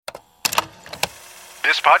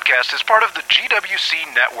This podcast is part of the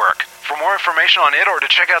GWC Network. For more information on it or to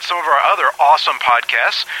check out some of our other awesome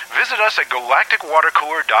podcasts, visit us at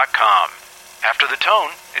galacticwatercooler.com. After the tone,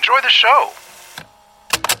 enjoy the show.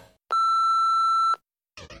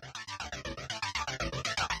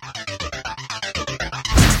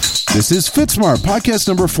 This is FitSmart, podcast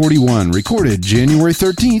number 41, recorded January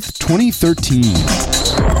 13th, 2013.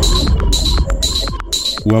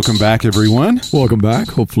 Welcome back, everyone. Welcome back.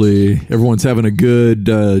 Hopefully everyone's having a good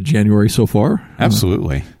January so far.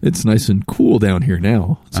 Absolutely. It's nice and cool down here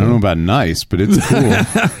now. So. I don't know about nice, but it's cool.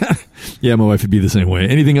 Yeah, my wife would be the same way.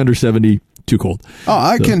 Anything under 70, too cold. Oh,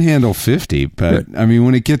 I can handle 50, but right. I mean,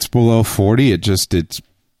 when it gets below 40, it's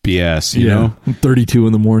BS, you know? 32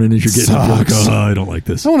 in the morning as you're getting up, like, oh, I don't like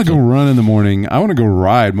this. I want to go run in the morning. I want to go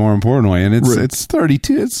ride, more importantly, and it's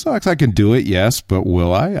 32. It sucks. I can do it, yes, but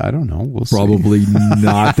will I? I don't know. We'll Probably see.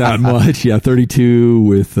 Not that much. Yeah, 32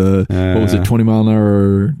 with, what was it, 20 mile an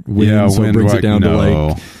hour wind, so it brings it down to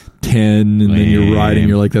like 10, and then you're riding,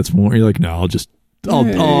 you're like, that's more. You're like, no,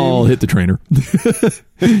 I'll hit the trainer.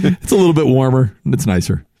 It's a little bit warmer, and it's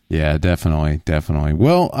nicer. Yeah, definitely.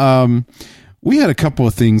 Well, we had a couple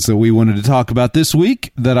of things that we wanted to talk about this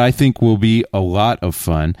week that I think will be a lot of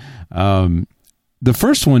fun. The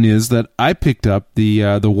first one is that I picked up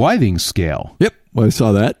the Withings scale. Yep, well, I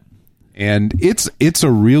saw that. And it's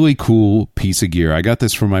a really cool piece of gear. I got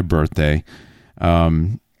this for my birthday.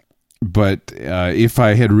 But if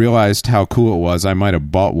I had realized how cool it was, I might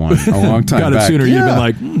have bought one a long time back. Got it sooner. Yeah. You've been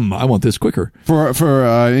like, I want this quicker. For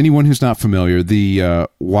anyone who's not familiar, the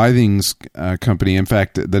Withings company, in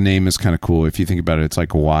fact, the name is kind of cool. If you think about it, it's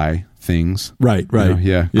like Y things. Right. You know?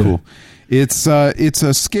 Yeah, cool. It's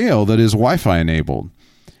a scale that is Wi-Fi enabled.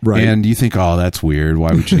 Right. And you think, oh, that's weird.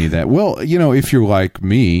 Why would you need that? Well, you know, if you're like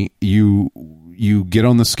me, you get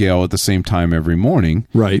on the scale at the same time every morning.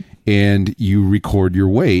 Right. And you record your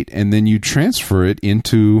weight, and then you transfer it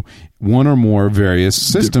into one or more various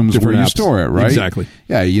systems where you store it, right? Exactly.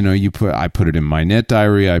 Yeah, you know, I put it in my Net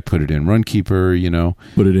Diary, I put it in Runkeeper, you know.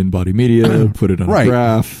 Put it in Body Media, put it on a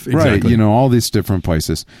graph. Exactly. Right, you know, all these different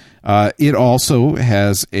places. It also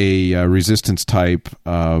has a resistance type,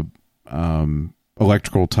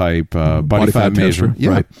 electrical type, body fat measure. Yeah.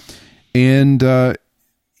 Right. And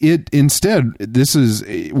this is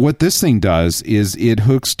what this thing does is it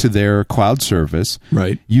hooks to their cloud service.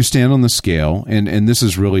 Right. You stand on the scale, and this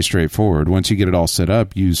is really straightforward. Once you get it all set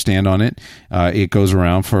up, you stand on it. It goes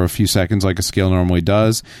around for a few seconds like a scale normally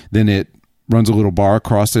does. Then it runs a little bar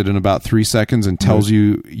across it in about 3 seconds and tells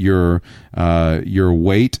you your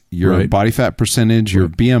weight, your body fat percentage, your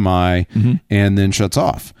BMI, and then shuts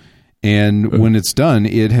off. And when it's done,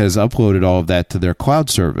 it has uploaded all of that to their cloud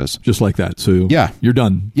service. Just like that. So you're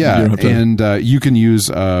done. Yeah, you can use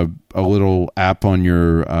a little app on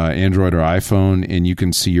your Android or iPhone, and you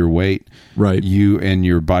can see your weight, right? You and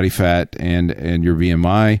your body fat and your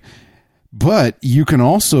BMI. But you can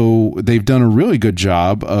also, they've done a really good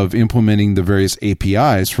job of implementing the various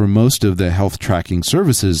APIs for most of the health tracking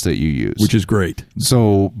services that you use. Which is great.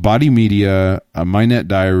 So Body Media, My Net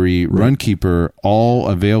Diary, Runkeeper, all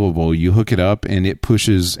available. You hook it up and it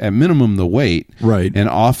pushes at minimum the weight. Right. And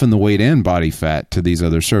often the weight and body fat to these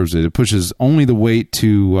other services. It pushes only the weight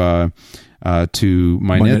to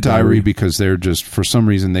My Net Diary because they're just, for some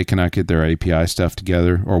reason, they cannot get their API stuff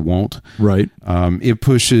together or won't. Right. It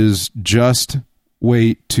pushes just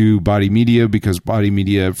weight to Body Media because Body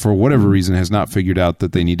Media, for whatever reason, has not figured out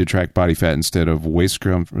that they need to track body fat instead of waist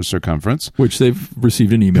circumference. Which they've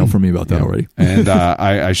received an email from me about that already. And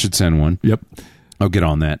I should send one. Yep. I'll get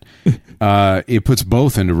on that. It puts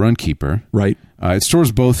both into Runkeeper. Right. It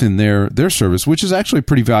stores both in their service, which is actually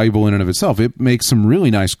pretty valuable in and of itself. It makes some really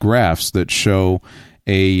nice graphs that show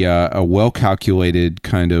a well-calculated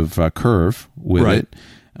kind of curve with it,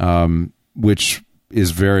 which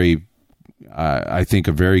is very, I think,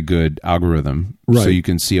 a very good algorithm. Right. So you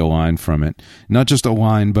can see a line from it. Not just a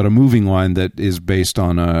line, but a moving line that is based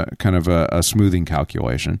on a kind of a smoothing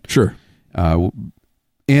calculation. Sure.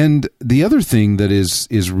 And the other thing that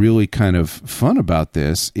is really kind of fun about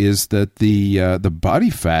this is that the body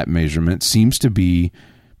fat measurement seems to be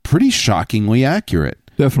pretty shockingly accurate.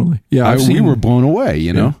 Definitely, yeah. We were blown away,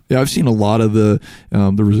 you know. Yeah, I've seen a lot of the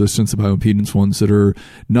resistance, the bioimpedance ones that are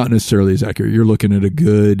not necessarily as accurate. You're looking at a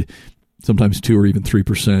good, sometimes 2 or even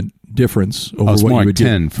 3% difference over it's what more you like would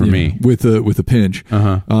 10 get, for me with a pinch.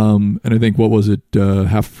 And I think what was it,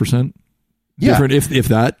 0.5%? Yeah. Different, if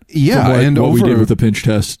that. Yeah, from and what we over did with the pinch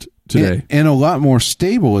test today, and a lot more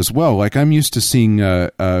stable as well. Like I'm used to seeing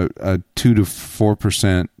a 2 to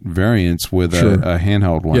 4% variance with a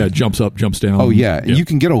handheld one. Yeah, it jumps up, jumps down. Oh yeah, you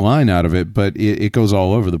can get a line out of it, but it goes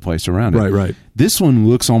all over the place around it. Right. This one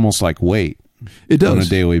looks almost like weight. It does on a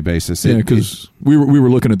daily basis. Yeah, because we were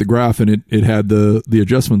looking at the graph and it had the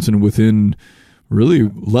adjustments, and within really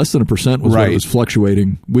less than 1% was what it was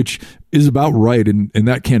fluctuating, which is about right, and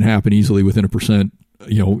that can happen easily within 1%.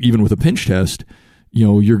 Even with a pinch test,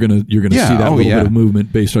 you're gonna see that little bit of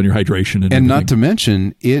movement based on your hydration and not to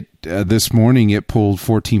mention it. This morning it pulled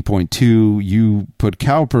 14.2. You put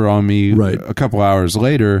caliper on me a couple hours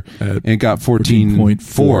later and got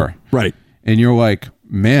 14.4. Right, and you're like,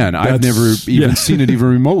 man, I've never even seen it even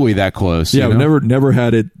remotely that close. Yeah, I've never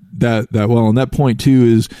had it that well. And that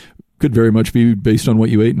 0.2 could very much be based on what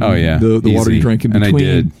you ate and the water you drank in between. And I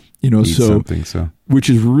did. So which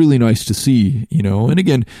is really nice to see, And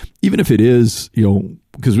again, even if it is,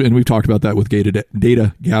 because we've talked about that with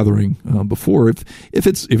data gathering before. If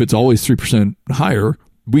it's always 3% higher,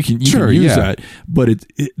 you can use that, but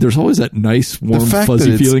there's always that nice warm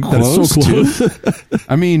fuzzy feeling that it's so close.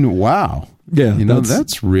 I mean, wow. Yeah,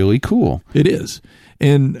 that's really cool. It is.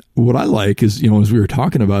 And what I like is, as we were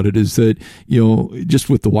talking about it, is that, just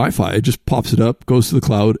with the Wi-Fi, it just pops it up, goes to the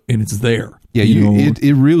cloud, and it's there. Yeah,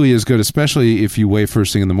 it really is good, especially if you weigh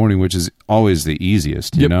first thing in the morning, which is always the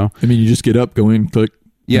easiest, you know? I mean, you just get up, go in, click,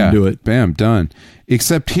 and do it. Bam, done.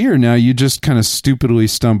 Except here, now you just kind of stupidly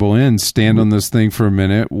stumble in, stand on this thing for a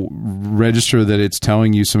minute, register that it's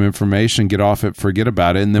telling you some information, get off it, forget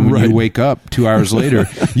about it, and then when you wake up 2 hours later,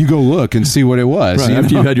 you go look and see what it was. Right.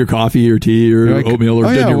 After you've had your coffee or tea or oatmeal or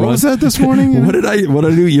done your run. What was that this morning? What did I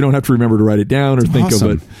do? You don't have to remember to write it down or think of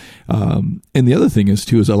it. And the other thing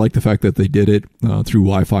is I like the fact that they did it through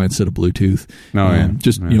Wi-Fi instead of Bluetooth.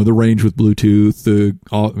 The range with Bluetooth, the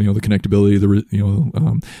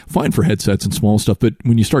connectability, fine for headsets and small stuff. But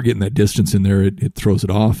when you start getting that distance in there, it throws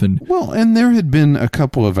it off. And there had been a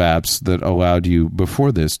couple of apps that allowed you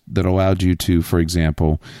before this to, for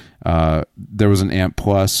example, there was an Amp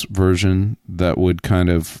Plus version that would kind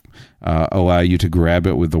of allow you to grab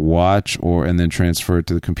it with the watch and then transfer it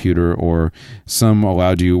to the computer, or some were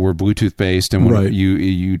Bluetooth based, and when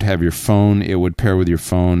you'd have your phone, it would pair with your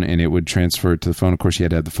phone and it would transfer it to the phone. Of course, you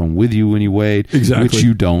had to have the phone with you when you weighed, which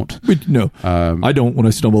you don't. I don't when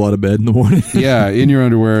I stumble out of bed in the morning. Yeah, in your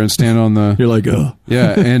underwear and stand on the. You're like, oh.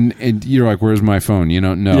 Yeah, and you're like, where's my phone?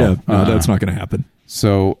 No. Yeah, that's not going to happen.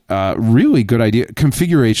 So, really good idea.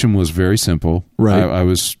 Configuration was very simple. Right. I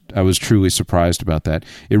was truly surprised about that.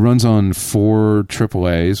 It runs on 4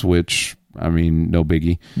 AAAs, which, I mean, no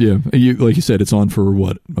biggie. Yeah. Like you said, it's on for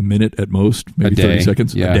a minute at most, maybe 30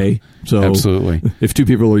 seconds a day. So absolutely. If 2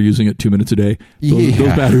 people are using it 2 minutes a day, those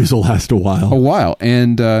batteries will last a while.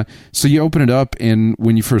 And so you open it up, and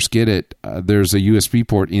when you first get it, there's a USB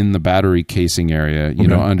port in the battery casing area,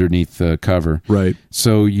 underneath the cover. Right.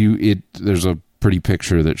 So there's a pretty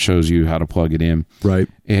picture that shows you how to plug it in. Right.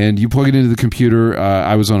 And you plug it into the computer.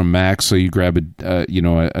 I was on a Mac, so you grab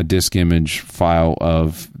a disk image file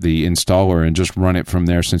of the installer and just run it from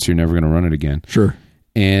there, since you're never going to run it again. Sure.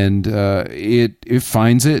 And it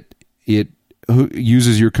finds it. It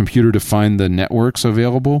uses your computer to find the networks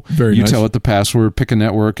available. Very nice. You tell it the password, pick a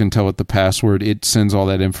network and tell it the password. It sends all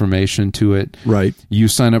that information to it. Right. You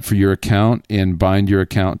sign up for your account and bind your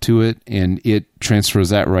account to it, and it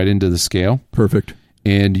transfers that right into the scale. Perfect.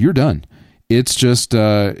 And you're done. It's just,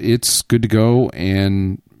 it's good to go,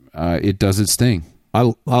 and it does its thing.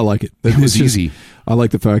 I like it. It was easy. I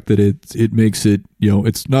like the fact that it makes it,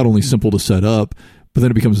 it's not only simple to set up, but then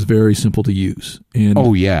it becomes very simple to use. And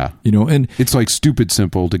and it's like stupid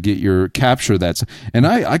simple to get your capture. And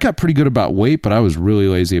I got pretty good about weight, but I was really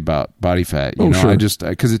lazy about body fat. Sure. I just,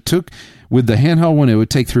 because it took, with the handheld one, it would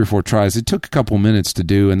take 3 or 4 tries. It took a couple minutes to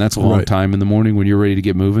do, and that's a long time in the morning when you're ready to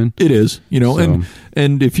get moving. It is,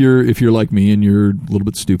 and if you're like me and you're a little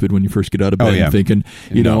bit stupid when you first get out of bed and thinking,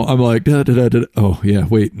 I'm like, oh yeah,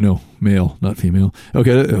 wait, no, male, not female.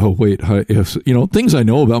 Okay, oh wait, things I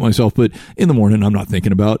know about myself, but in the morning I'm not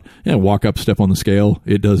thinking about. Walk up, step on the scale.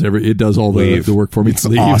 It does all the work for me. It's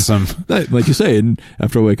awesome, like you say. And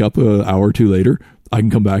after I wake up an hour or two later, I can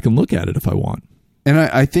come back and look at it if I want. And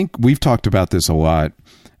I think we've talked about this a lot.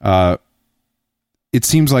 It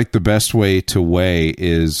seems like the best way to weigh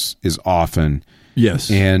is often.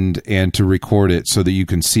 Yes. And to record it so that you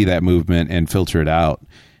can see that movement and filter it out.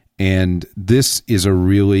 And this is a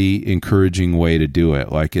really encouraging way to do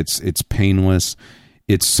it. Like it's painless.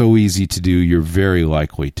 It's so easy to do. You're very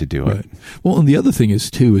likely to do it. Well, and the other thing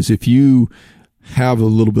is if you have a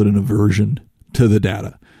little bit of an aversion to the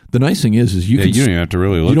data, The nice thing is you don't even have to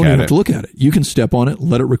really look at it. You don't even have to look at it. You can step on it,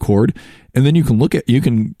 let it record, and then you can look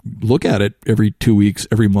at it every 2 weeks,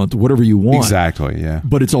 every month, whatever you want. Exactly, yeah.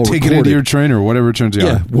 But it's all Take recorded. it into your trainer, whatever turns out.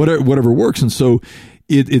 Yeah, whatever works. And so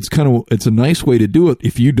it's a nice way to do it.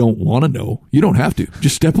 If you don't want to know, you don't have to.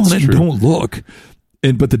 Just step on it and don't look.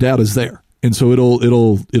 But the data's there. And so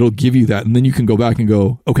it'll give you that. And then you can go back and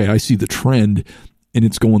go, okay, I see the trend and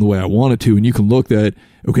it's going the way I want it to. And you can look at,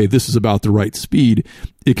 okay, this is about the right speed.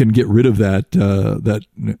 It can get rid of that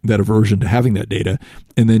aversion to having that data.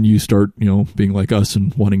 And then you start, being like us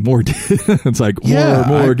and wanting more. It's like,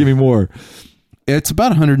 more, give me more. It's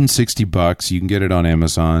about $160. You can get it on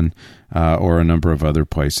Amazon or a number of other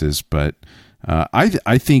places. But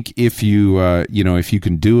I think if you if you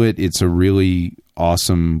can do it, it's a really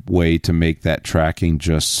awesome way to make that tracking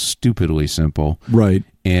just stupidly simple. Right.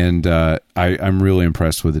 And I'm really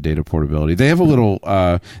impressed with the data portability. They have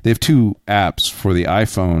they have 2 apps for the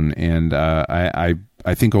iPhone, and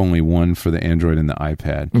I think only one for the Android and the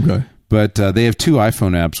iPad. Okay. But they have 2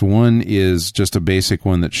 iPhone apps. One is just a basic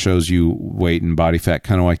one that shows you weight and body fat,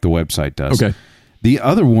 kind of like the website does. Okay. The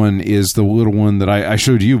other one is the little one that I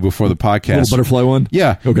showed you before the podcast. Little butterfly one?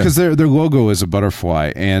 Yeah, okay. Because their logo is a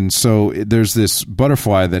butterfly. And so there's this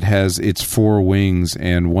butterfly that has its 4 wings,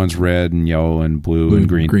 and one's red and yellow and blue and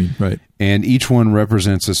green. Green, right. And each one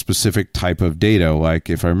represents a specific type of data.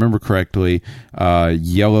 Like, if I remember correctly,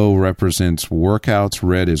 yellow represents workouts,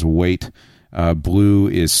 red is weight, blue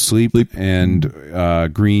is sleep.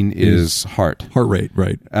 And green is heart rate,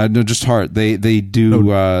 right? No, just heart. They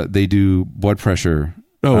do blood pressure.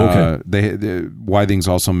 Oh, okay. Withings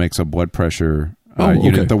also makes a blood pressure unit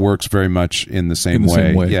unit that works very much in the same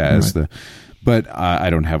way. Yeah, as but I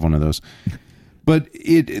don't have one of those. But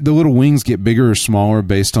the little wings get bigger or smaller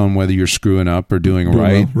based on whether you're screwing up or doing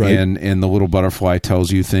right. And the little butterfly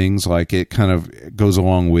tells you things, like it kind of goes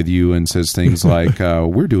along with you and says things like,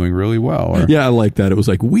 we're doing really well. Or, yeah, I like that. It was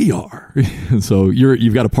like, we are. So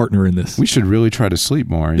you've got a partner in this. We should really try to sleep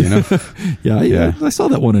more, Yeah, I saw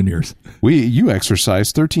that one in yours. You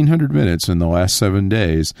exercised 1,300 minutes in the last 7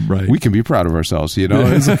 days. Right. We can be proud of ourselves, It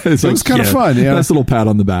was kind of fun. Yeah. Nice little pat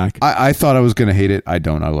on the back. I thought I was going to hate it. I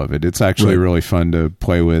don't. I love it. It's actually really fun to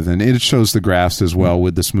play with, and it shows the graphs as well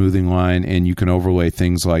with the smoothing line, and you can overlay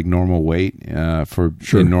things like normal weight for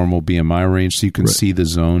in normal BMI range, so you can see the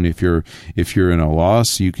zone. If you're in a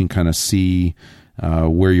loss, you can kind of see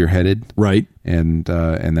where you're headed, right? And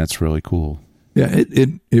that's really cool. Yeah,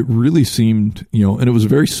 it really seemed, and it was a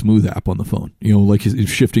very smooth app on the phone. Like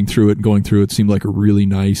shifting through it and going through it seemed like a really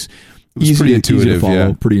nice, pretty intuitive, easy to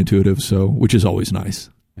follow, pretty intuitive. So, which is always nice.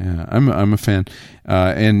 Yeah, I'm a fan.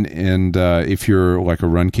 And if you're like a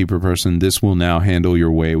Runkeeper person, this will now handle your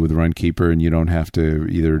weight with Runkeeper, and you don't have to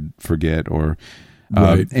either forget or.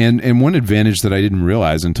 And one advantage that I didn't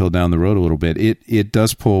realize until down the road a little bit, it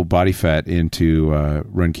does pull body fat into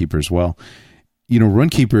Runkeeper as well.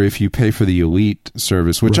 Runkeeper, if you pay for the Elite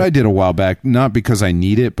service, which I did a while back, not because I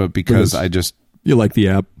need it, but because you like the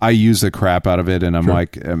app. I use the crap out of it, and I'm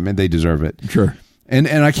like, they deserve it. Sure. And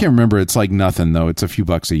I can't remember. It's like nothing, though. It's a few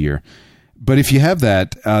bucks a year. But if you have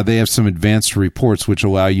that, they have some advanced reports which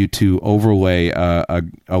allow you to overlay a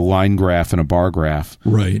line graph and a bar graph.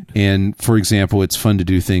 Right. And, for example, it's fun to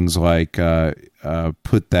do things like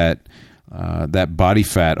put that body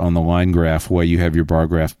fat on the line graph while you have your bar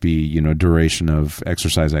graph be, duration of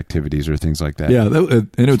exercise activities or things like that. Yeah, and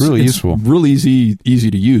it's really useful. Real easy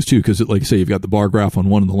to use, too, because, like you say, you've got the bar graph on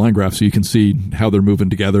one and the line graph, so you can see how they're moving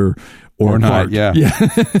together or not. Yeah.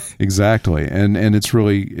 Exactly. And it's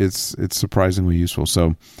really it's surprisingly useful.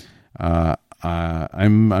 So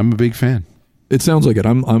I'm a big fan. It sounds like it.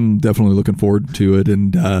 I'm definitely looking forward to it,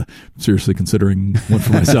 and seriously considering one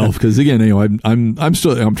for myself. Because again,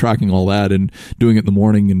 I'm tracking all that and doing it in the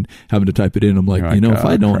morning and having to type it in. I'm like, if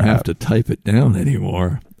I don't have to type it down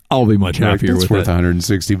anymore, I'll be much happier with it. It's worth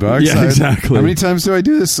 $160. Yeah, exactly. How many times do I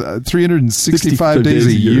do this? 365 days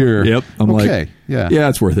a year. Yep. I'm like, yeah,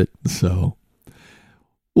 it's worth it. So,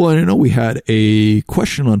 well, and I know we had a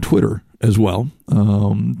question on Twitter as well,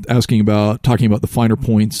 talking about the finer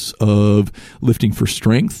points of lifting for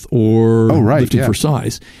strength or lifting for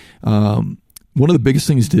size. One of the biggest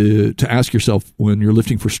things to ask yourself when you're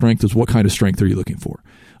lifting for strength is, what kind of strength are you looking for?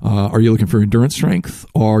 Are you looking for endurance strength?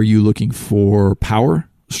 Are you looking for power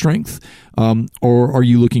strength? Or are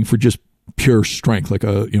you looking for just pure strength, like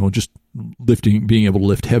just lifting, being able to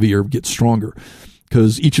lift heavier, get stronger?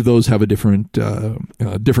 Because each of those have a different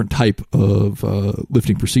type of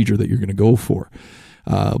lifting procedure that you're going to go for.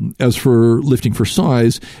 As for lifting for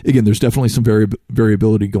size, again, there's definitely some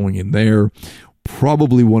variability going in there.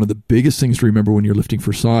 probably one of the biggest things to remember when you're lifting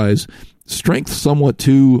for size. Strength somewhat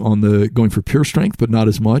too on the going for pure strength, but not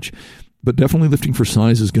as much. But definitely lifting for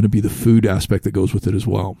size is going to be the food aspect that goes with it as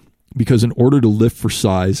well. Because in order to lift for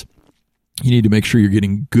size, you need to make sure you're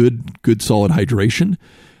getting good solid hydration,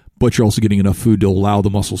 but you're also getting enough food to allow the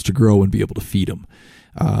muscles to grow and be able to feed them.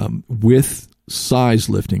 With size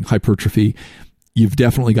lifting, hypertrophy, you've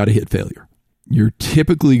definitely got to hit failure. You're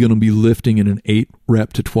typically going to be lifting in an 8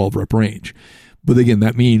 rep to 12 rep range. But again,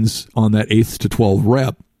 that means on that 8th to 12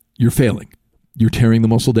 rep, you're failing. You're tearing the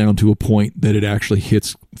muscle down to a point that it actually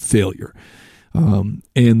hits failure. And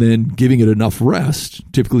then giving it enough rest,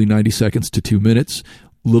 typically 90 seconds to 2 minutes,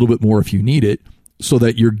 a little bit more if you need it, so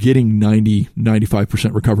that you're getting 90,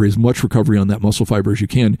 95% recovery, as much recovery on that muscle fiber as you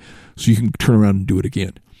can, so you can turn around and do it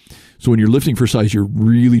again. So when you're lifting for size, you're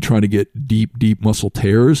really trying to get deep muscle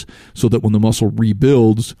tears so that when the muscle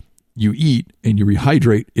rebuilds, you eat and you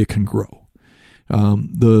rehydrate, it can grow.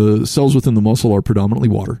 The cells within the muscle are predominantly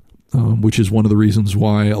water, which is one of the reasons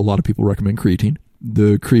why a lot of people recommend creatine.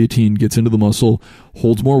 The creatine gets into the muscle,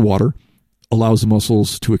 holds more water, allows the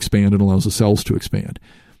muscles to expand and allows the cells to expand.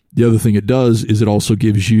 The other thing it does is it also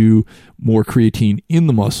gives you more creatine in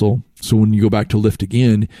the muscle. So when you go back to lift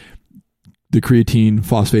again, the creatine,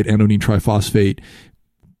 phosphate, adenine triphosphate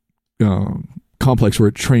complex, where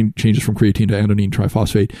it changes from creatine to adenine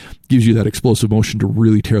triphosphate, gives you that explosive motion to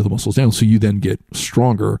really tear the muscles down. So you then get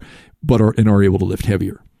stronger, but are able to lift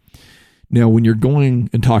heavier. Now, when you're going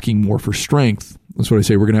and talking more for strength, that's what I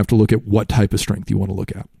say, we're going to have to look at what type of strength you want to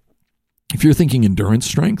look at. If you're thinking endurance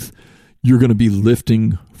strength, you're going to be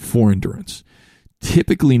lifting for endurance.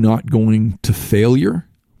 Typically not going to failure,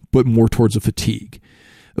 but more towards a fatigue.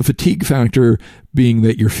 A fatigue factor being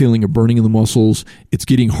that you're feeling a burning in the muscles, it's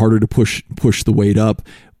getting harder to push the weight up,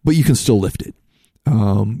 but you can still lift it.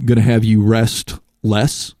 Going to have you rest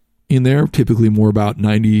less in there, typically more about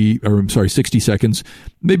 60 seconds,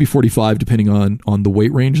 maybe 45, depending on the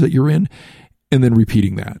weight range that you're in, and then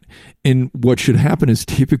repeating that. And what should happen is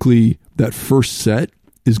typically that first set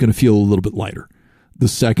is going to feel a little bit lighter. The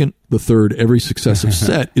second, the third, every successive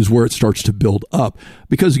set is where it starts to build up.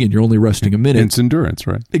 Because again, you're only resting a minute. It's endurance,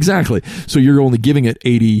 right? Exactly. So you're only giving it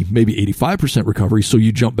 80, maybe 85% recovery. So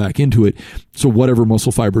you jump back into it. So whatever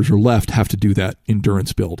muscle fibers are left have to do that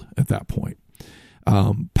endurance build at that point.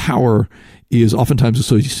 Power is oftentimes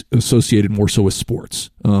associated more so with sports,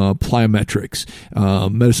 plyometrics,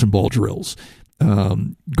 medicine ball drills,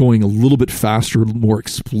 going a little bit faster, more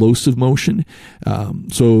explosive motion.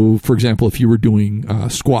 So, for example, if you were doing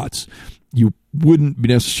squats, you wouldn't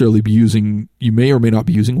necessarily be you may or may not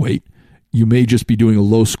be using weight. You may just be doing a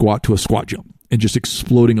low squat to a squat jump and just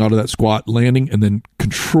exploding out of that squat, landing, and then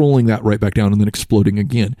controlling that right back down and then exploding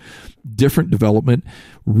again. Different development,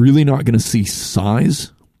 really not going to see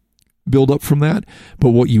size build up from that,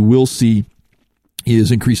 but what you will see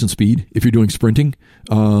is increase in speed. If you're doing sprinting,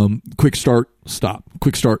 quick start, stop,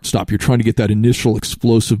 quick start, stop. You're trying to get that initial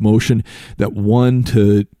explosive motion, that 1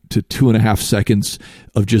 to 2.5 seconds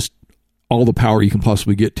of just all the power you can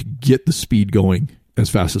possibly get to get the speed going as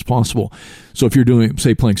fast as possible. So if you're doing,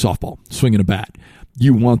 say, playing softball, swinging a bat,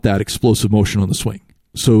 you want that explosive motion on the swing.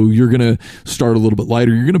 So you're going to start a little bit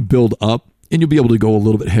lighter. You're going to build up, and you'll be able to go a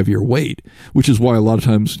little bit heavier weight, which is why a lot of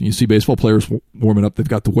times you see baseball players warming up, they've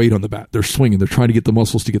got the weight on the bat. They're swinging. They're trying to get the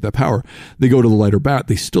muscles to get that power. They go to the lighter bat.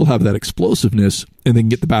 They still have that explosiveness, and they can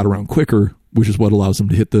get the bat around quicker, which is what allows them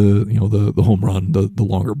to hit the home run, the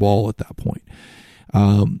longer ball at that point.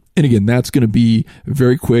 And again, that's going to be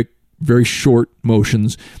very quick, very short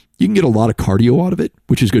motions. You can get a lot of cardio out of it,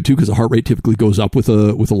 which is good too, because the heart rate typically goes up with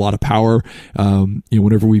a lot of power.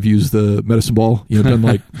 Whenever we've used the medicine ball, done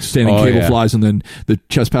like standing cable flies and then the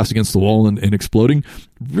chest pass against the wall and exploding,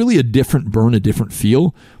 really a different burn, a different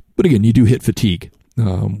feel. But again, you do hit fatigue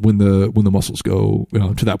when the muscles go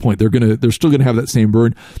to that point. They're still gonna have that same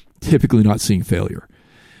burn, typically not seeing failure.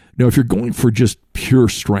 Now, if you're going for just pure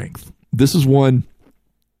strength, this is one.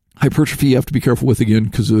 Hypertrophy you have to be careful with again,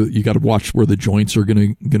 because you got to watch where the joints are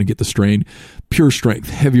going to get the strain. Pure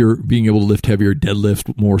strength, heavier, being able to lift heavier,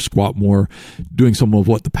 deadlift more, squat more, doing some of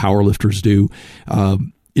what the power lifters do.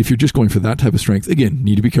 If you're just going for that type of strength, again,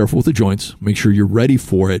 need to be careful with the joints. Make sure you're ready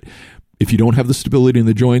for it. If you don't have the stability in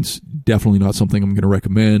the joints, definitely not something I'm going to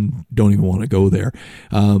recommend. Don't even want to go there.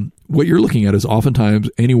 What you're looking at is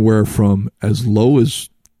oftentimes anywhere from as low as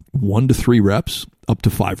 1 to 3 reps up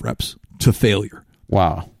to 5 reps to failure.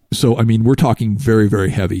 Wow. So, I mean, we're talking very, very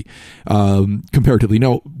heavy comparatively.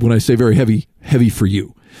 Now, when I say very heavy, heavy for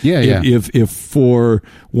you. Yeah. If for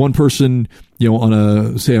one person, on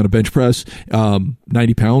a bench press,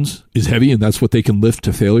 90 pounds is heavy and that's what they can lift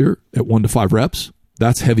to failure at 1 to 5 reps,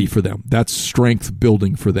 That's heavy for them. That's strength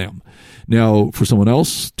building for them. Now, for someone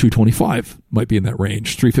else, 225 might be in that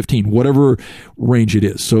range, 315, whatever range it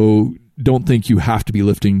is. So don't think you have to be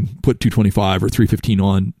lifting, put 225 or 315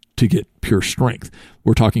 on to get pure strength.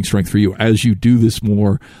 We're talking strength for you. As you do this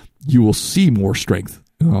more, you will see more strength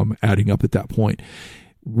adding up at that point.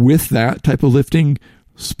 With that type of lifting,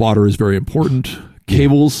 spotter is very important.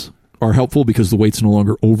 Cables are helpful because the weight's no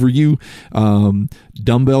longer over you.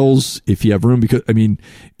 Dumbbells, if you have room, because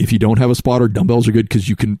if you don't have a spotter, dumbbells are good because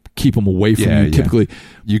you can keep them away from you. Typically,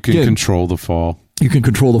 you can control the fall. You can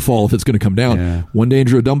control the fall if it's going to come down. Yeah. One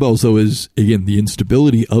danger of dumbbells, though, is again the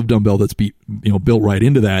instability of dumbbell that's built right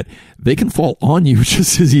into that. They can fall on you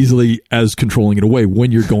just as easily as controlling it away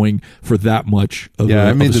when you're going for that much of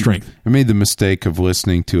a strength. I made the mistake of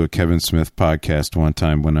listening to a Kevin Smith podcast one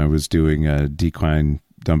time when I was doing a decline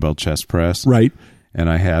dumbbell chest press. Right. And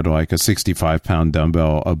I had like a 65-pound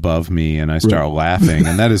dumbbell above me, and I started laughing,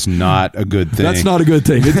 and that is not a good thing. That's not a good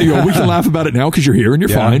thing. We can laugh about it now because you're here and you're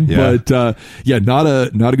fine, but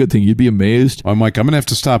not a good thing. You'd be amazed. I'm like, I'm going to have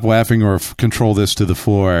to stop laughing or control this to the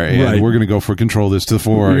floor, and we're going to go for control this to the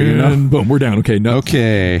floor. And boom, we're down.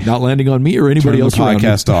 Okay, not landing on me or anybody else around me.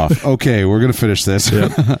 Turn the podcast off. Okay, we're going to finish this.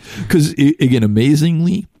 Because again,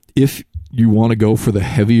 amazingly, if you want to go for the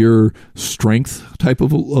heavier strength type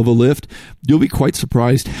of a lift, you'll be quite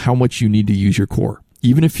surprised how much you need to use your core.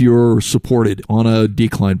 Even if you're supported on a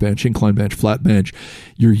decline bench, incline bench, flat bench,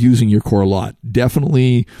 you're using your core a lot.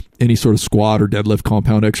 Definitely any sort of squat or deadlift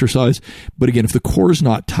compound exercise. But again, if the core is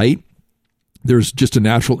not tight, there's just a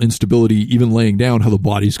natural instability, even laying down, how the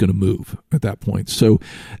body's going to move at that point. So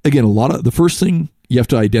again, the first thing you have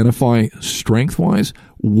to identify strength-wise,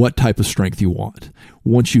 what type of strength you want.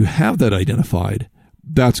 Once you have that identified,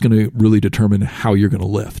 that's going to really determine how you're going to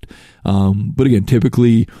lift. But again,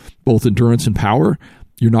 typically, both endurance and power,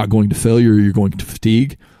 you're not going to failure, you're going to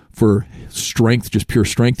fatigue. For strength, just pure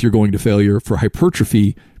strength, you're going to failure. For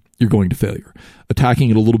hypertrophy, you're going to failure. Attacking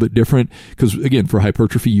it a little bit different because, again, for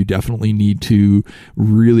hypertrophy, you definitely need to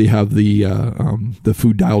really have the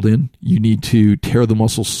food dialed in. You need to tear the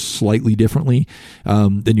muscle slightly differently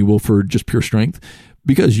than you will for just pure strength,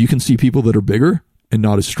 because you can see people that are bigger and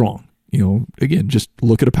not as strong. Again, just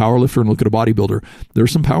look at a power lifter and look at a bodybuilder. There are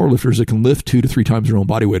some power lifters that can lift 2 to 3 times their own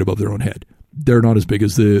body weight above their own head. They're not as big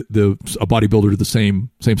as a bodybuilder the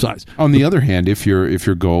same size. On the other hand, if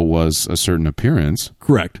your goal was a certain appearance,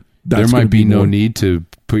 correct. There might be no need to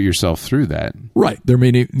put yourself through that. Right.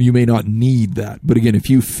 You may not need that. But again, if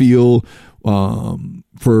you feel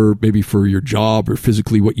for your job or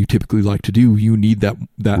physically what you typically like to do, you need that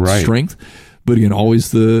right. strength. But again,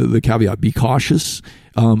 always the caveat, be cautious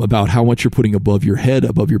about how much you're putting above your head,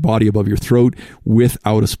 above your body, above your throat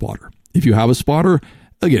without a spotter. If you have a spotter,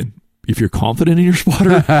 again, if you're confident in your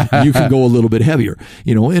spotter, you can go a little bit heavier,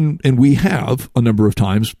 and we have a number of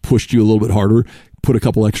times pushed you a little bit harder, put a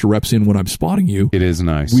couple extra reps in when I'm spotting you. It is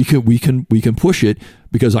nice. We can push it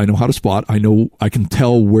because I know how to spot. I know I can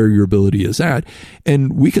tell where your ability is at,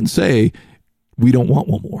 and we can say we don't want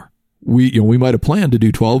one more. We might have planned to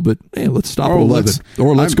do 12, but hey, let's stop at 11,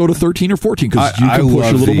 or let's go to 13 or 14 because you can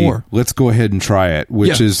push a little more. Let's go ahead and try it,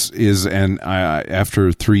 which is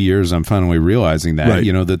after 3 years, I'm finally realizing that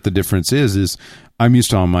that the difference is I'm used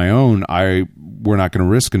to on my own. We're not going to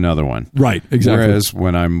risk another one. Right. Exactly. Whereas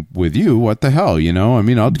when I'm with you, what the hell,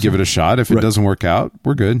 I'll give it a shot. If it doesn't work out,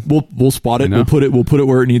 we're good. We'll spot it. We'll put it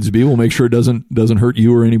where it needs to be. We'll make sure it doesn't hurt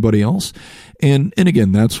you or anybody else. And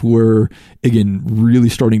again, that's where, again, really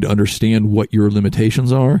starting to understand what your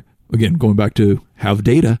limitations are. Again, going back to have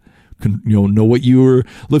data, know what you're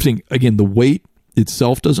lifting. Again, the weight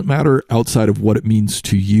itself doesn't matter outside of what it means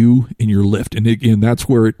to you in your lift. And again, that's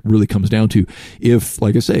where it really comes down to. If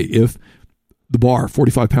the bar,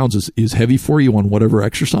 45 pounds is heavy for you on whatever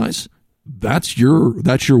exercise, that's your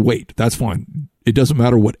weight. That's fine. It doesn't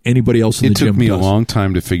matter what anybody else in the gym does. It took me a long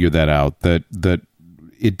time to figure that out, that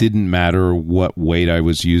it didn't matter what weight I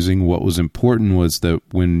was using. What was important was that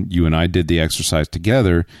when you and I did the exercise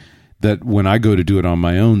together, that when I go to do it on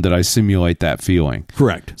my own, that I simulate that feeling.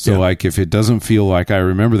 Correct. So like if it doesn't feel like I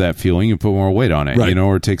remember that feeling, you put more weight on it, right.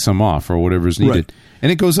 Or take some off or whatever's needed. Right.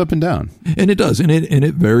 And it goes up and down. And it does. And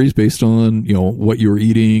it varies based on, what you're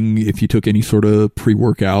eating, if you took any sort of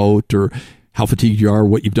pre-workout or how fatigued you are,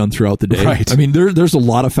 what you've done throughout the day. Right. I mean, there's a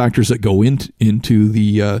lot of factors that go into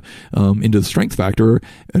the strength factor.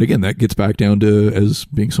 And again, that gets back down to, as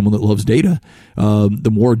being someone that loves data,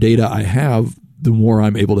 the more data I have, the more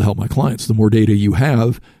I'm able to help my clients. The more data you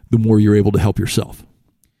have, the more you're able to help yourself.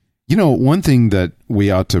 One thing that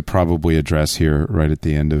we ought to probably address here right at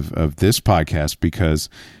the end of this podcast, because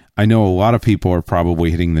I know a lot of people are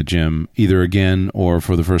probably hitting the gym either again or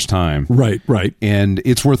for the first time. Right. And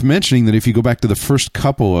it's worth mentioning that if you go back to the first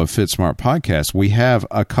couple of Fit Smart podcasts, we have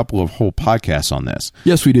a couple of whole podcasts on this.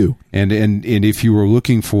 Yes, we do. And if you were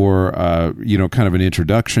looking for kind of an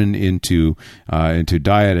introduction into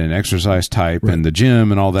diet and exercise type and the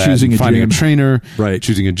gym and all that, choosing finding a trainer,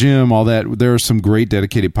 choosing a gym, all that, there are some great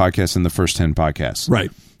dedicated podcasts in the first 10 podcasts.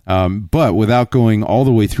 Right. But without going all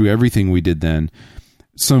the way through everything we did then,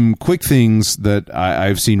 some quick things that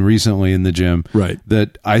I've seen recently in the gym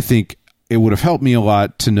that I think it would have helped me a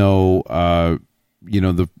lot to know,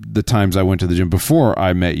 the times I went to the gym before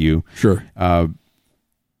I met you. Sure.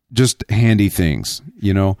 Just handy things,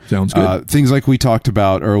 Sounds good. Things like we talked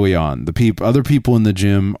about early on. Other people in the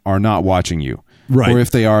gym are not watching you. Right. Or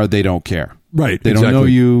if they are, they don't care. Right. They don't know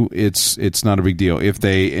you. It's not a big deal. If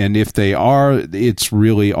they are, it's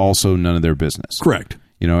really also none of their business. Correct.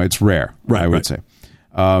 It's rare. Right. I would say.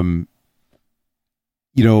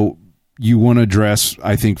 You want to dress,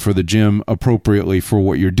 I think, for the gym appropriately for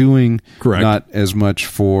what you're doing. Correct. Not as much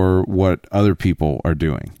for what other people are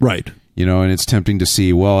doing. Right. And it's tempting to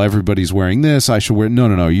see, well, everybody's wearing this, I should wear.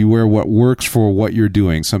 No. You wear what works for what you're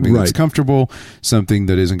doing. Something that's comfortable, something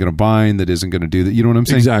that isn't going to bind, that isn't going to do that. You know what I'm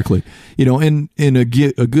saying? Exactly. And a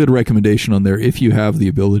good recommendation on there, if you have the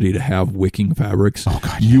ability to have wicking fabrics,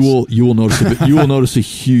 you will notice a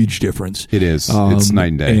huge difference. It is. It's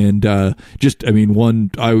night and day. And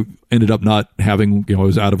I ended up not having, I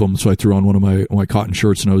was out of them, so I threw on one of my cotton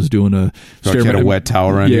shirts, and I was doing a you had a wet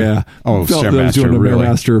towel around you? Yeah. Oh, Stairmaster, I was doing a really?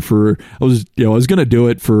 Stairmaster I was going to do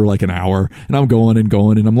it for like an hour, and I'm going, and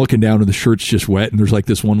I'm looking down, and the shirt's just wet, and there's like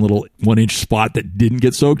this one little 1-inch spot that didn't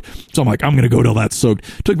get soaked. So I'm like, I'm going to go till that's soaked.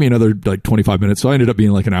 It took me another like 25 minutes, so I ended up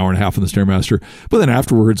being like an hour and a half on the Stairmaster. But then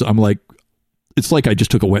afterwards, I'm like, it's like I just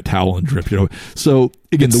took a wet towel and dripped, So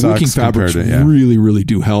again, the wicking fabrics really, really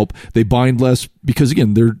do help. They bind less because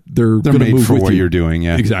again, they're going to made move for with what you. You're doing.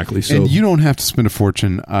 Yeah, exactly. So and you don't have to spend a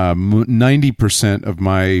fortune. 90% of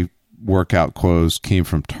my workout clothes came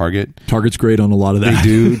from Target. Target's great on a lot of that. They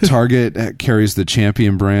do. Target carries the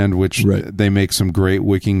Champion brand, which they make some great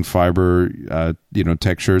wicking fiber,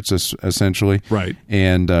 tech shirts essentially,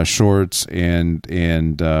 and shorts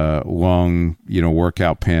and long,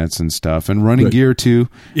 workout pants and stuff, and running gear too.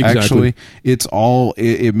 Exactly. Actually, it's all.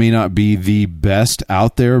 It may not be the best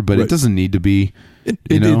out there, but it doesn't need to be.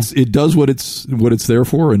 It does what it's there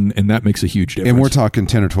for, and that makes a huge difference. And we're talking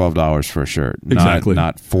 $10 or $12 for a shirt, exactly,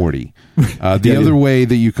 not $40. The other way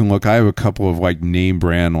that you can look, I have a couple of like name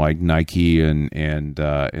brand like Nike and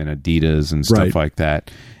Adidas and stuff like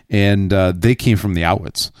that, and they came from the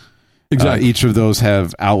outlets. Exactly. Each of those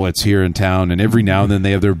have outlets here in town, and every now and then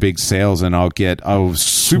they have their big sales, and I'll get a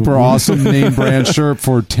super awesome name brand shirt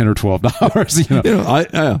for $10 or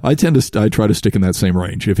 $12. I try to stick in that same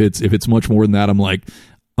range. If it's much more than that, I'm like,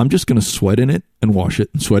 I'm just going to sweat in it and wash it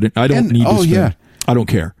and sweat it. I don't need to spend. Yeah. I don't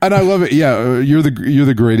care. And I love it. Yeah, you're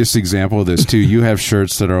the greatest example of this too. You have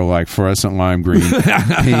shirts that are like fluorescent lime green,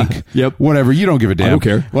 pink, whatever. You don't give a damn. I don't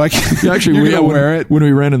care. Like, actually, you're gonna wear it. When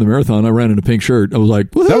we ran in the marathon, I ran in a pink shirt. I was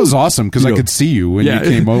like, woo-hoo. That was awesome because I could see you when you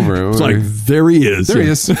came over. It was like, there he is. There he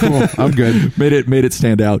is. Cool. I'm good. made it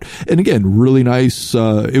stand out. And again, really nice.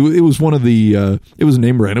 It was one of the. It was a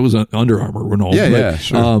name brand. It was Under Armour and all. Yeah,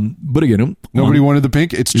 sure. But again, nobody wanted the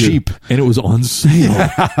pink. It's cheap, and it was on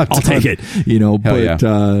sale. I'll take it.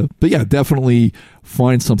 But yeah, definitely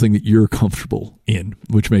find something that you're comfortable in,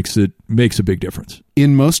 which makes a big difference.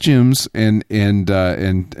 In most gyms,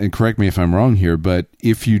 and correct me if I'm wrong here, but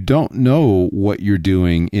if you don't know what you're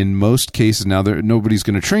doing, in most cases, now nobody's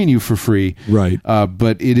going to train you for free, right?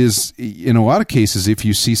 But it is in a lot of cases, if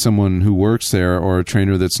you see someone who works there or a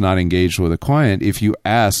trainer that's not engaged with a client, if you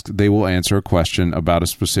ask, they will answer a question about a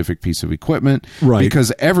specific piece of equipment, right?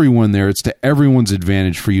 Because everyone there, it's to everyone's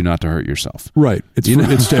advantage for you not to hurt yourself, right? It's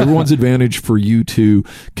to everyone's advantage for you to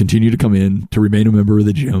continue to come in, to remain a member of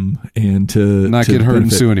the gym, and to not get hurt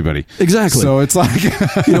and sue anybody. Exactly. So it's like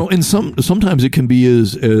and sometimes it can be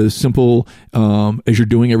as simple as you're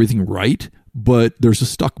doing everything right, but there's a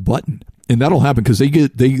stuck button. And that'll happen because they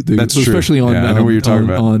That's especially true. on I know what you're talking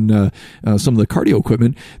about. on some of the cardio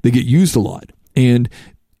equipment, they get used a lot. And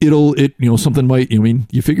something might,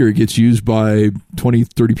 you figure it gets used by 20,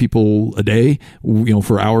 30 people a day,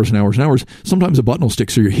 for hours and hours and hours. Sometimes a button will stick,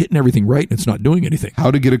 so you're hitting everything right and it's not doing anything. How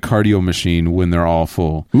to get a cardio machine when they're all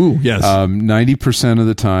full. Ooh, yes. 90% of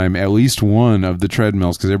the time, at least one of the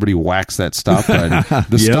treadmills, because everybody whacks that stop button.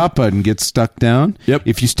 The stop button gets stuck down. Yep.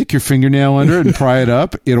 If you stick your fingernail under it and pry it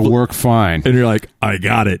up, it'll work fine. And you're like, I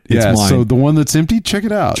got it. It's mine. So the one that's empty, check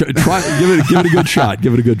it out. Try, give it a good shot.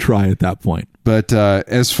 Give it a good try at that point. But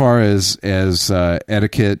as far as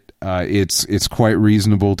etiquette, it's quite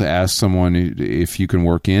reasonable to ask someone if you can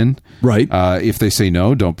work in. Right. If they say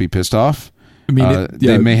no, don't be pissed off. I mean,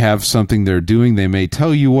 they may have something they're doing. They may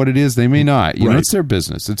tell you what it is. They may not. You know, it's their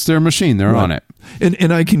business. It's their machine. They're on it.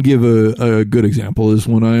 And I can give a good example is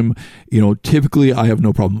when I'm, typically I have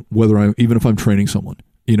no problem even if I'm training someone.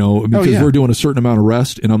 Because we're doing a certain amount of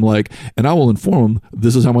rest, and I'm like, and I will inform them,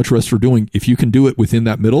 this is how much rest we're doing. If you can do it within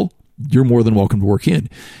that middle, you're more than welcome to work in.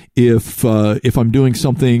 If I'm doing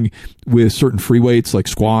something with certain free weights like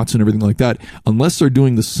squats and everything like that, unless they're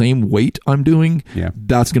doing the same weight I'm doing,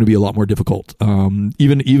 that's going to be a lot more difficult.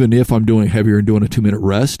 Even if I'm doing heavier and doing a 2-minute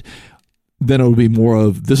rest, then it'll be more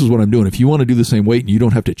of, this is what I'm doing. If you want to do the same weight and you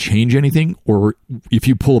don't have to change anything, or if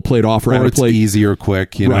you pull a plate off or add a plate, it's easy or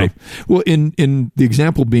quick, know. Well, in the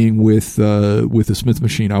example being with the Smith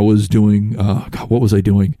machine, I was doing, what was I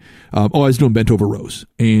doing? I was doing bent over rows,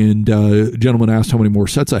 and a gentleman asked how many more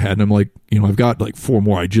sets I had, and I'm like, I've got like 4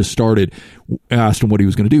 more. I just started. I asked him what he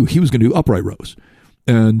was going to do. He was going to do upright rows.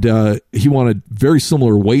 And he wanted very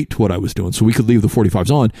similar weight to what I was doing, so we could leave the 45s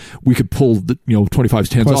on. We could pull the 25s,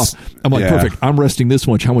 10s off. I'm like, perfect. I'm resting this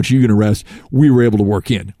much. How much are you going to rest? We were able to work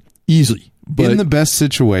in easily. But in the best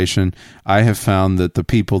situation, I have found that the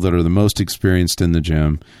people that are the most experienced in the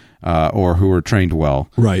gym, or who are trained well,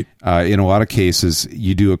 right? In a lot of cases,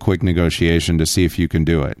 you do a quick negotiation to see if you can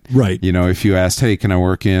do it, right? If you asked, "Hey, can I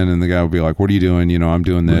work in?" and the guy will be like, "What are you doing?" I'm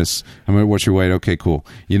doing this. What's your weight? Okay, cool.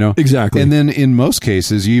 Exactly. And then in most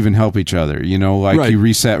cases, you even help each other. You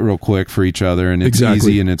reset real quick for each other, and it's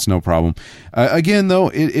easy and it's no problem. Again,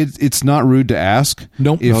 though, it's not rude to ask.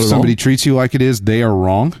 Nope, if somebody treats you like it is, they are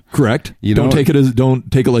wrong. Correct. Don't take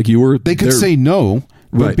it like you were. They could say no.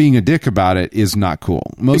 But being a dick about it is not cool.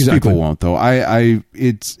 Most people won't, though.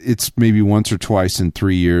 It's maybe once or twice in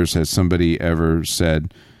 3 years has somebody ever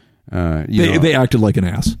said, they acted like an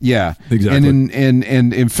ass. Yeah, exactly. And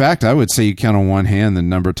in fact, I would say you count on one hand the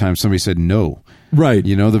number of times somebody said no. Right.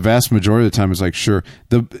 The vast majority of the time is like, sure.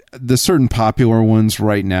 The certain popular ones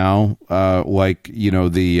right now, like,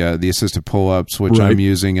 the assisted pull-ups, which I'm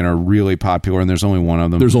using and are really popular, and there's only one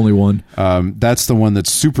of them. There's only one. That's the one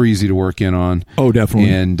that's super easy to work in on. Oh, definitely.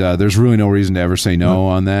 And there's really no reason to ever say no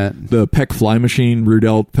on that. The pec fly machine, rear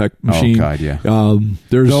delt pec machine. Oh, God, yeah.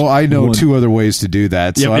 I know 2 other ways to do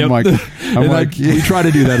that. So I'm like, we try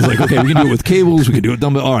to do that. It's like, okay, we can do it with cables. We can do it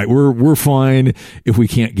dumbbell. All right, we're fine if we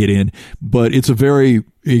can't get in. But it's a very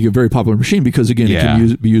popular machine because, again, it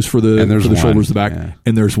can be used for the shoulders, the back,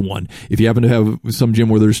 and there's one. If you happen to have some gym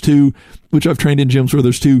where there's 2, which I've trained in gyms where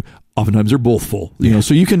there's 2, oftentimes they're both full.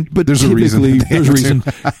 So you can, but there's a reason.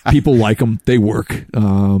 People like them. They work.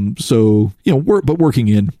 But working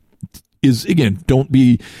in is, again, don't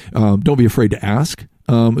be afraid to ask.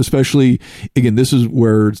 Especially, again, this is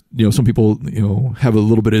where some people have a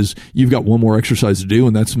little bit is you've got one more exercise to do,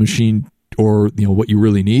 and that's the machine or what you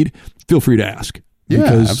really need. Feel free to ask. Yeah,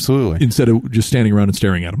 absolutely. Instead of just standing around and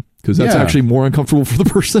staring at them, because that's actually more uncomfortable for the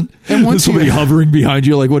person. And once somebody hovering behind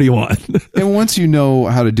you, like, what do you want? And once you know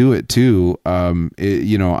how to do it too,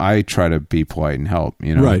 I try to be polite and help.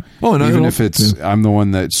 Right. Oh, and even if it's I'm the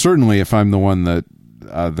one that certainly if I'm the one that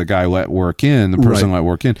the guy let work in, the person let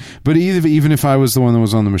work in. But even if I was the one that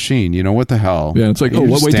was on the machine, what the hell? Yeah, it's like,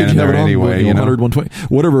 what weight did you have it on? Anyway, 100, 120,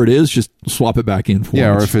 whatever it is, just swap it back in for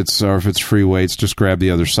or if it's free weights, just grab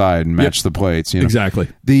the other side and match the plates. Exactly.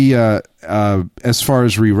 The as far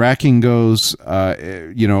as re-racking goes,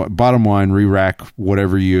 bottom line, re-rack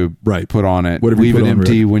whatever you put on it. Leave it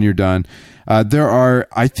empty when you're done. There are,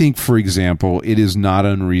 I think, for example, it is not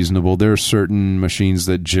unreasonable. There are certain machines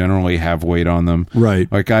that generally have weight on them.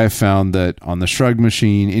 Right. Like I have found that on the Shrug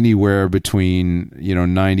machine, anywhere between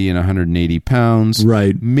 90 and 180 pounds.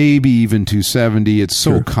 Right. Maybe even 270. It's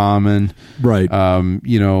so common. Right.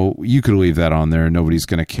 You could leave that on there and nobody's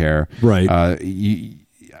going to care. Right.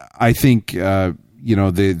 I think.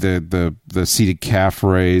 The seated calf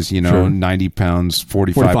raise, 90 pounds,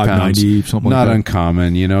 45 pounds, 90, something not like that.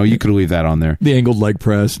 Uncommon. You could leave that on there. The angled leg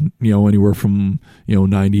press, anywhere from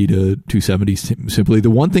 90 to 270. Simply,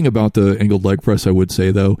 the one thing about the angled leg press, I would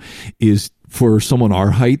say though, is for someone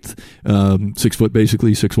our height, 6 foot,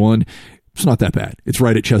 basically 6'1". It's not that bad. It's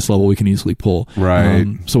right at chest level. We can easily pull. Right.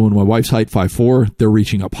 Someone my wife's height, 5'4", they're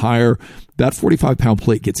reaching up higher. That 45-pound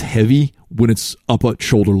plate gets heavy when it's up at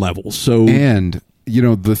shoulder level. So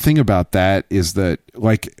the thing about that is that,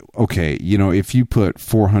 if you put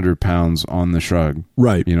 400 pounds on the Shrug,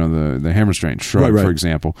 right? The hammer strength Shrug, for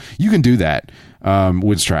example, you can do that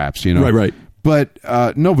with straps, Right. But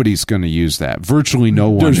nobody's going to use that. Virtually no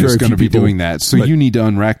one is going to be doing that. So you need to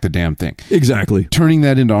unrack the damn thing. Exactly. Turning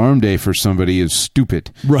that into arm day for somebody is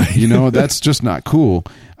stupid. Right. That's just not cool.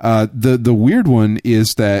 The weird one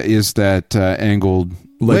is that angled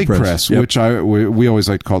leg press, which we always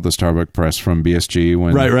like to call the Starbuck press from BSG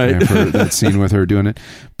when for that scene with her doing it.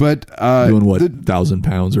 But doing what, 1,000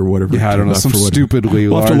 pounds or whatever? Yeah, I don't know, some stupidly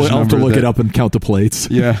large number. I'll have to look it up and count the plates.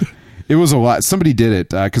 Yeah. It was a lot. Somebody did it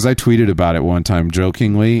because I tweeted about it one time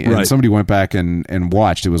jokingly, and somebody went back and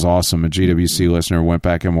watched. It was awesome. A GWC listener went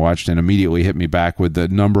back and watched and immediately hit me back with the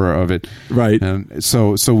number of it. Right. And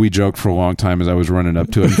so we joked for a long time as I was running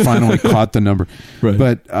up to it and finally caught the number. Right.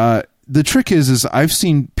 But the trick is I've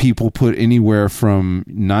seen people put anywhere from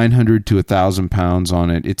 900 to 1,000 pounds on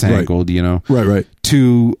it. It's angled, Right.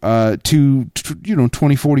 To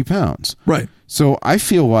 20, 40 pounds. Right. So I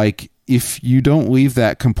feel like if you don't leave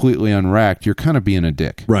that completely unracked, you're kind of being a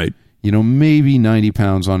dick. Right. Maybe 90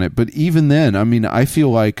 pounds on it. But even then, I mean, I feel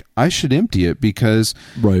like I should empty it because...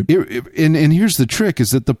 Right. And here's the trick,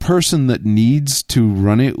 is that the person that needs to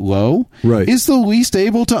run it low is the least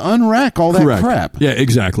able to unrack all that crap. Yeah,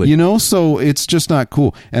 exactly. So it's just not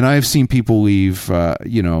cool. And I've seen people leave,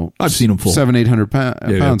 I've seen them full.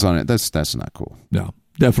 700-800 pounds on it. That's not cool. No,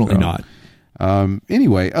 definitely not.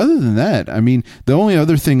 Anyway, other than that, I mean, the only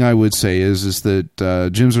other thing I would say is that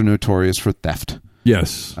gyms are notorious for theft.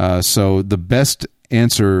 Yes. So the best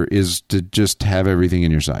answer is to just have everything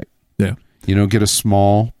in your sight. Yeah. Get a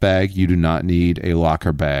small bag. You do not need a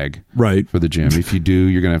locker bag for the gym. If you do,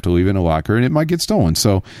 you're going to have to leave it in a locker, and it might get stolen.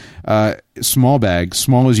 So small bag,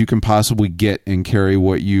 small as you can possibly get, and carry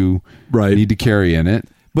what you need to carry in it.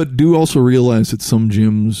 But do also realize that some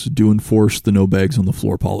gyms do enforce the no bags on the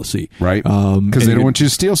floor policy, right? Because they don't want you to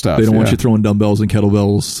steal stuff. They don't want you throwing dumbbells and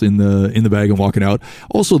kettlebells in the bag and walking out.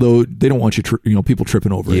 Also, though, they don't want you people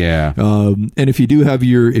tripping over it. Yeah. And if you do happen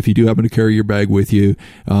to carry your bag with you,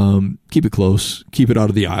 keep it close. Keep it out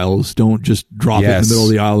of the aisles. Don't just drop it in the middle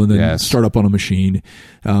of the aisle and then start up on a machine.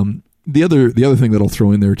 The other thing that I'll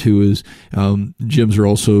throw in there too is gyms are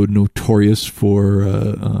also notorious for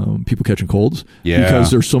people catching colds because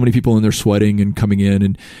there's so many people in there sweating and coming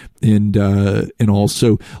in and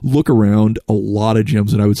also look around. A lot of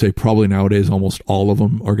gyms, and I would say probably nowadays almost all of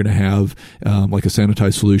them are going to have like a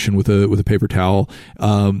sanitized solution with a paper towel.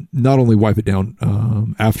 Not only wipe it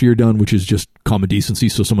down after you're done, which is just common decency,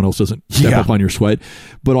 so someone else doesn't step up on your sweat,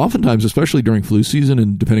 but oftentimes, especially during flu season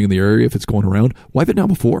and depending on the area, if it's going around, wipe it down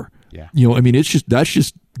before. Yeah. I mean, that's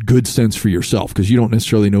just good sense for yourself because you don't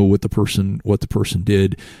necessarily know what the person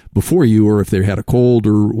did before you, or if they had a cold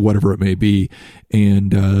or whatever it may be.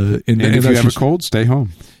 And if you have a cold, stay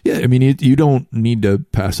home. Yeah, I mean, you don't need to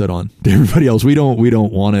pass that on to everybody else. We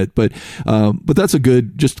don't want it, but that's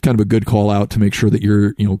just kind of a good call out to make sure that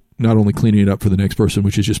you're not only cleaning it up for the next person,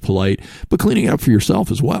 which is just polite, but cleaning it up for yourself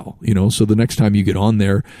as well. So the next time you get on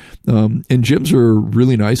there, and gyms are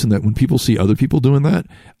really nice in that when people see other people doing that,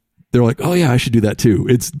 they're like, oh yeah, I should do that too.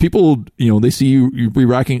 It's people, they see you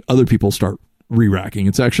re-racking, other people start re-racking.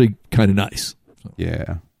 It's actually kind of nice. So.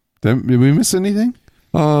 Yeah. Did we miss anything?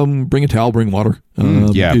 Bring a towel, bring water.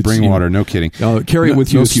 Bring water. No kidding. Carry it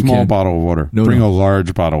with you. No if you small can. bottle of water. Bring a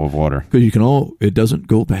large bottle of water. Because it doesn't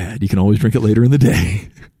go bad. You can always drink it later in the day.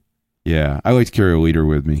 Yeah. I like to carry a liter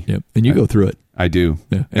with me. Yep. And you go through it. I do.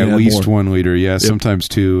 Yeah. At least 1 liter. Yeah. Yep. Sometimes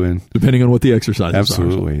 2. And depending on what the exercise is.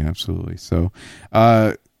 Absolutely. So,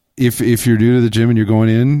 if you're new to the gym and you're going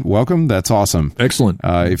in, welcome. That's awesome. Excellent.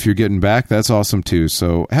 If you're getting back, that's awesome too.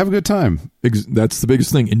 So have a good time. That's the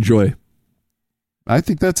biggest thing. Enjoy. I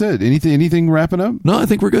think that's it. Anything wrapping up? No, I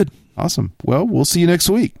think we're good. Awesome. Well, we'll see you next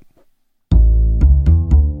week.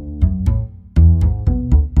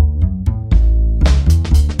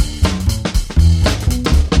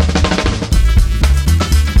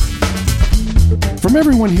 From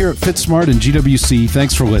everyone here at FitSmart and GWC,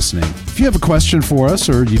 thanks for listening. If you have a question for us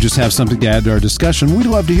or you just have something to add to our discussion, we'd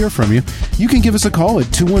love to hear from you. You can give us a call at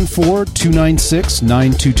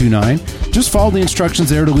 214-296-9229. Just follow the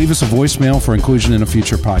instructions there to leave us a voicemail for inclusion in a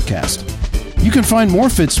future podcast. You can find more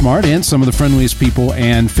FitSmart and some of the friendliest people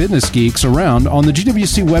and fitness geeks around on the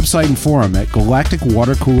GWC website and forum at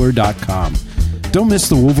galacticwatercooler.com. Don't miss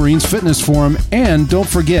the Wolverines Fitness Forum, and don't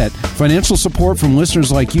forget, financial support from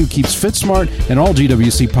listeners like you keeps FitSmart and all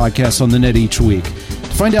GWC podcasts on the net each week. To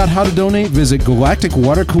find out how to donate, visit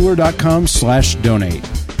galacticwatercooler.com/donate.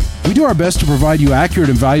 We do our best to provide you accurate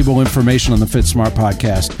and valuable information on the FitSmart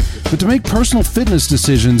podcast, but to make personal fitness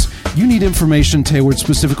decisions, you need information tailored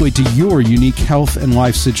specifically to your unique health and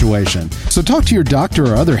life situation. So talk to your doctor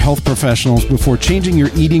or other health professionals before changing your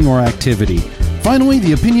eating or activity. Finally,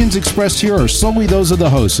 the opinions expressed here are solely those of the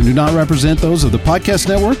hosts and do not represent those of the podcast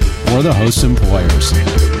network or the host's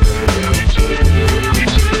employers.